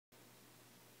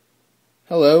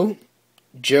Hello,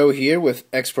 Joe here with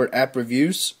Expert App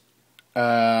Reviews,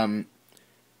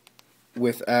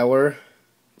 with our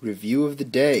review of the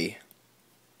day.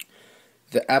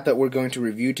 The app that we're going to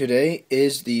review today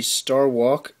is the Star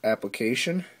Walk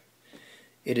application.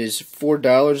 It is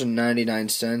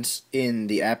 $4.99 in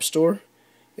the App Store.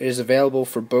 It is available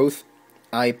for both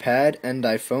iPad and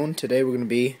iPhone. Today we're going to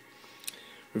be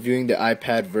reviewing the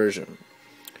iPad version.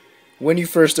 When you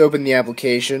first open the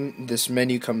application, this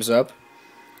menu comes up,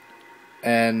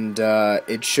 and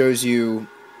it shows you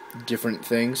different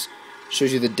things. It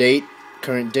shows you the date,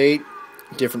 current date,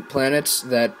 different planets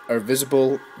that are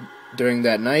visible during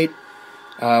that night,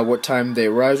 what time they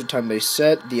rise, what time they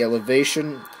set, the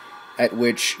elevation at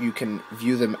which you can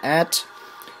view them at,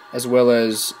 as well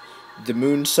as the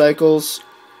moon cycles,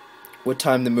 what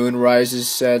time the moon rises,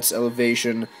 sets,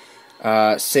 elevation.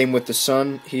 Same with the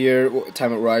sun here, what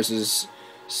time it rises,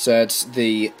 sets,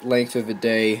 the length of the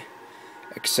day,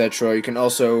 etc. You can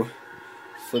also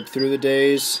flip through the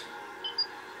days,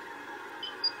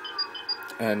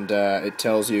 and it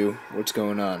tells you what's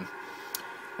going on.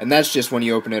 And that's just when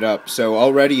you open it up. So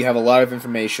already you have a lot of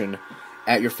information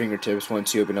at your fingertips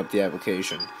once you open up the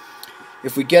application.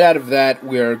 If we get out of that,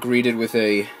 we are greeted with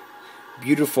a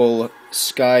beautiful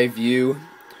sky view.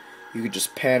 You could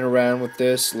just pan around with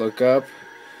this, look up,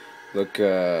 look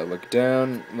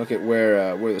down, look at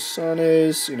where the sun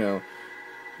is. You know,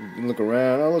 you can look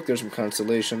around. Oh, look, there's some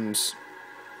constellations,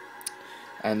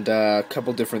 and a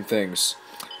couple different things.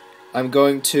 I'm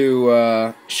going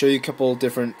to show you a couple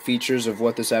different features of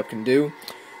what this app can do.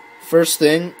 First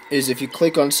thing is, if you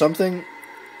click on something,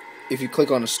 if you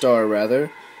click on a star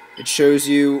rather, it shows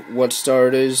you what star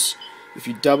it is. If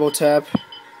you double tap,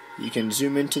 you can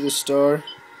zoom into the star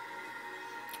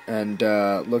and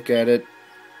look at it,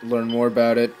 learn more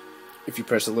about it. If you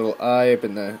press a little eye up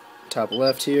in the top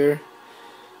left here,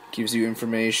 it gives you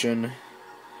information.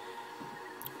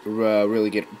 Really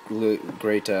get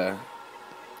great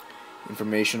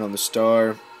information on the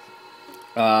star.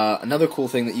 Another cool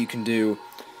thing that you can do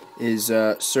is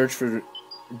search for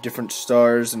different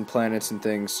stars and planets and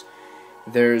things.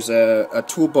 There's a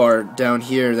toolbar down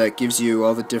here that gives you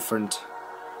all the different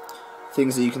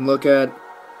things that you can look at.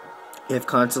 You have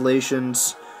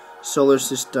constellations, solar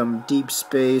system, deep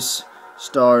space,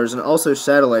 stars, and also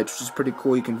satellites, which is pretty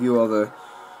cool. You can view all the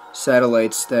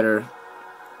satellites that are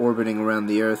orbiting around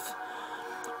the Earth.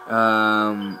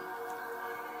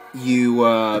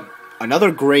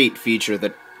 Another great feature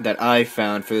that I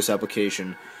found for this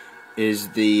application is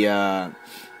the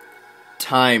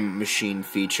time machine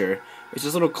feature. It's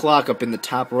this little clock up in the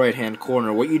top right hand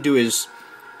corner. What you do is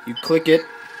you click it,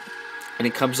 and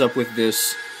it comes up with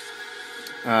this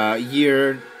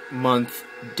year, month,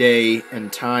 day,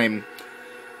 and time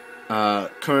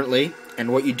currently.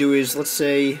 And what you do is, let's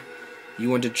say you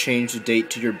want to change the date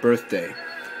to your birthday.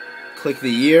 Click the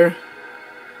year,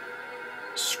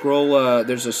 scroll,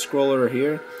 there's a scroller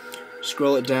here,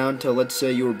 scroll it down till, let's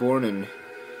say you were born in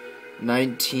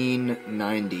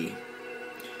 1990.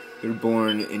 You were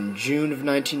born in June of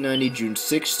 1990, June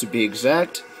 6th to be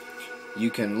exact. You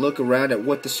can look around at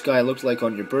what the sky looked like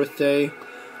on your birthday,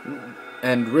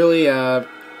 and really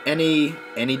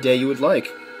any day you would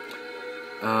like.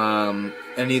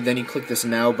 Then you click this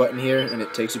Now button here, and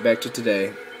it takes you back to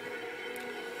today.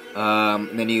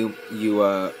 Then you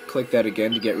click that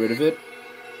again to get rid of it.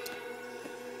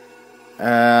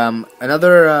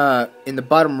 Another in the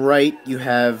bottom right, you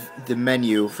have the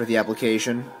menu for the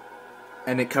application,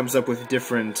 and it comes up with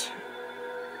different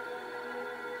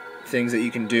things that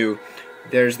you can do.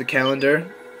 There's the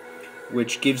calendar,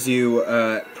 which gives you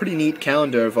a pretty neat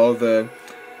calendar of all the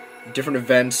different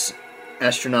events,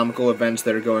 astronomical events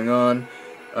that are going on.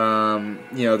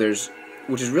 You know,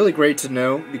 which is really great to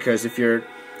know, because if you're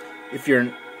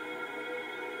an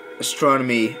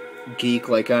astronomy geek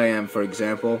like I am, for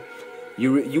example,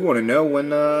 you want to know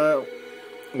when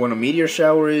a meteor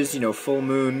shower is, you know, full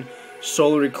moon,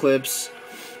 solar eclipse,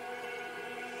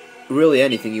 really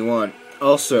anything you want.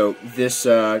 Also, this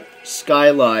Sky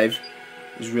Live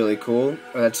is really cool.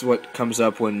 That's what comes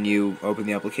up when you open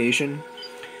the application.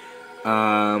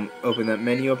 Open that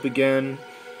menu up again.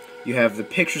 You have the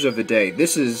pictures of the day.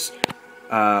 This is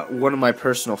one of my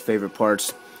personal favorite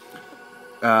parts.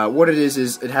 What it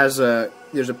is it has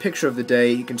there's a picture of the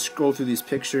day. You can scroll through these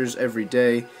pictures every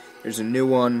day. There's a new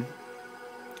one.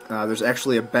 There's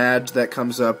actually a badge that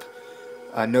comes up,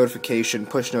 a notification,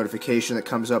 push notification that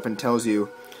comes up and tells you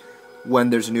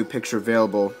when there's a new picture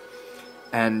available.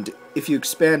 And if you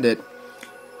expand it,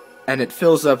 and it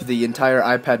fills up the entire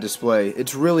iPad display,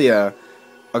 it's really a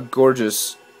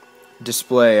gorgeous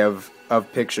display of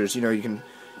pictures. You know, you can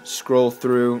scroll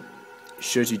through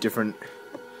shows you different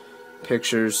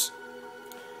pictures.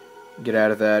 Get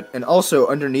out of that. And also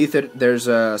underneath it, there's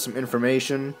some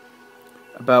information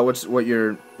about what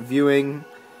you're viewing.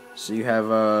 So you have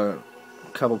a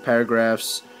couple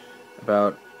paragraphs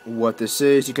about what this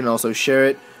is. You can also share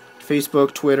it,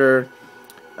 Facebook, Twitter,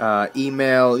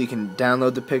 email. You can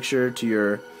download the picture to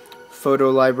your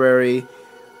photo library,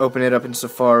 open it up in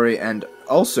Safari, and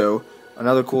also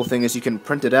another cool thing is you can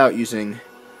print it out using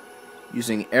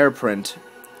AirPrint,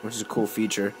 which is a cool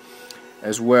feature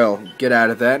as well. Get out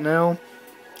of that now.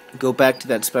 Go back to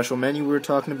that special menu we were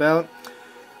talking about.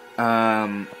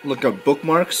 Look up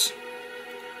bookmarks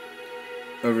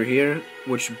over here,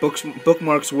 which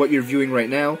bookmarks what you're viewing right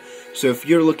now. So if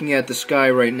you're looking at the sky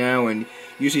right now and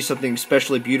you see something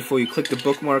especially beautiful, you click the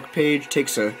bookmark page,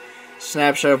 takes a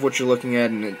snapshot of what you're looking at,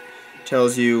 and it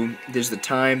tells you there's the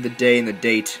time, the day, and the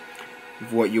date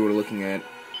of what you were looking at.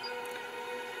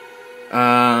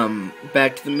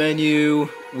 Back to the menu,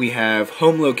 we have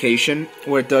home location.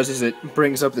 What it does is it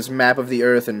brings up this map of the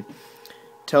Earth and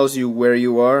tells you where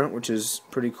you are, which is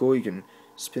pretty cool. You can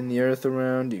spin the Earth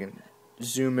around, you can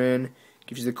zoom in,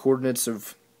 gives you the coordinates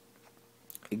of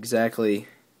exactly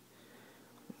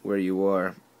where you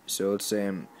are. So let's say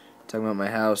I'm talking about my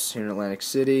house here in Atlantic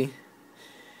City.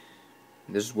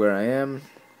 This is where I am.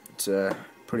 It's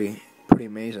pretty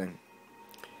amazing.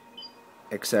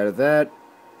 X out of that.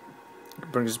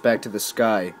 Brings us back to the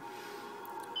sky.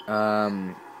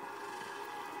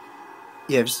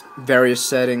 You have various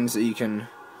settings that you can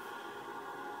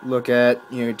look at.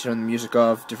 You can turn the music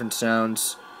off, different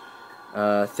sounds,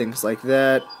 things like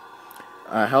that.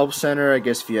 Help center, I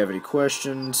guess if you have any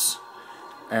questions.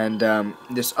 And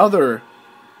this other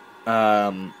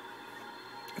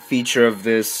feature of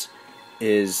this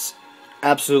is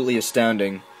absolutely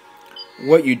astounding.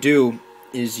 What you do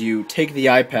is you take the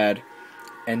iPad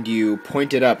and you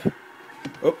point it up.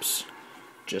 Oops.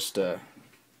 Just, whoop.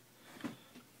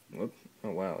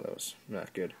 Oh wow, that was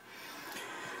not good.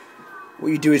 What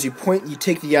you do is you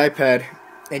take the iPad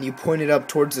and you point it up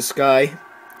towards the sky,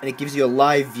 and it gives you a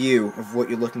live view of what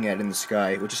you're looking at in the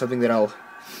sky, which is something that I'll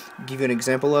give you an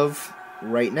example of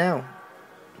right now.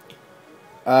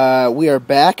 We are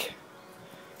back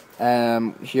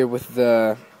here with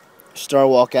the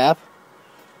Starwalk app.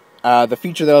 The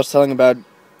feature that I was talking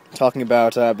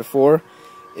about before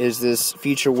is this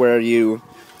feature where you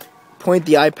point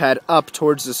the iPad up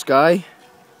towards the sky,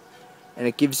 and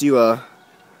it gives you a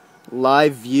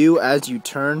live view as you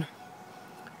turn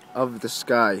of the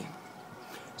sky.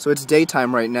 So it's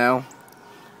daytime right now,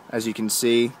 as you can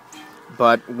see,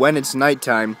 but when it's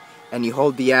nighttime and you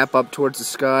hold the app up towards the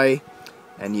sky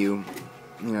and you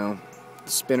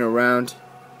spin around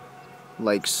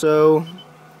like so.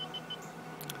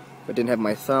 If I didn't have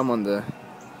my thumb on the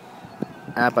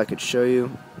app, I could show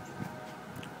you.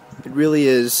 It really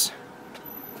is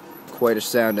quite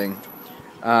astounding.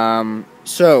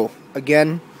 So,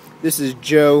 again, this is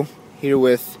Joe here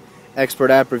with Expert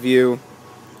App Review.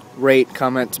 Rate,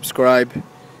 comment, subscribe.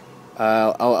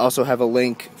 I'll also have a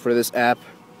link for this app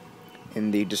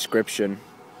in the description.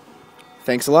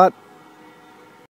 Thanks a lot.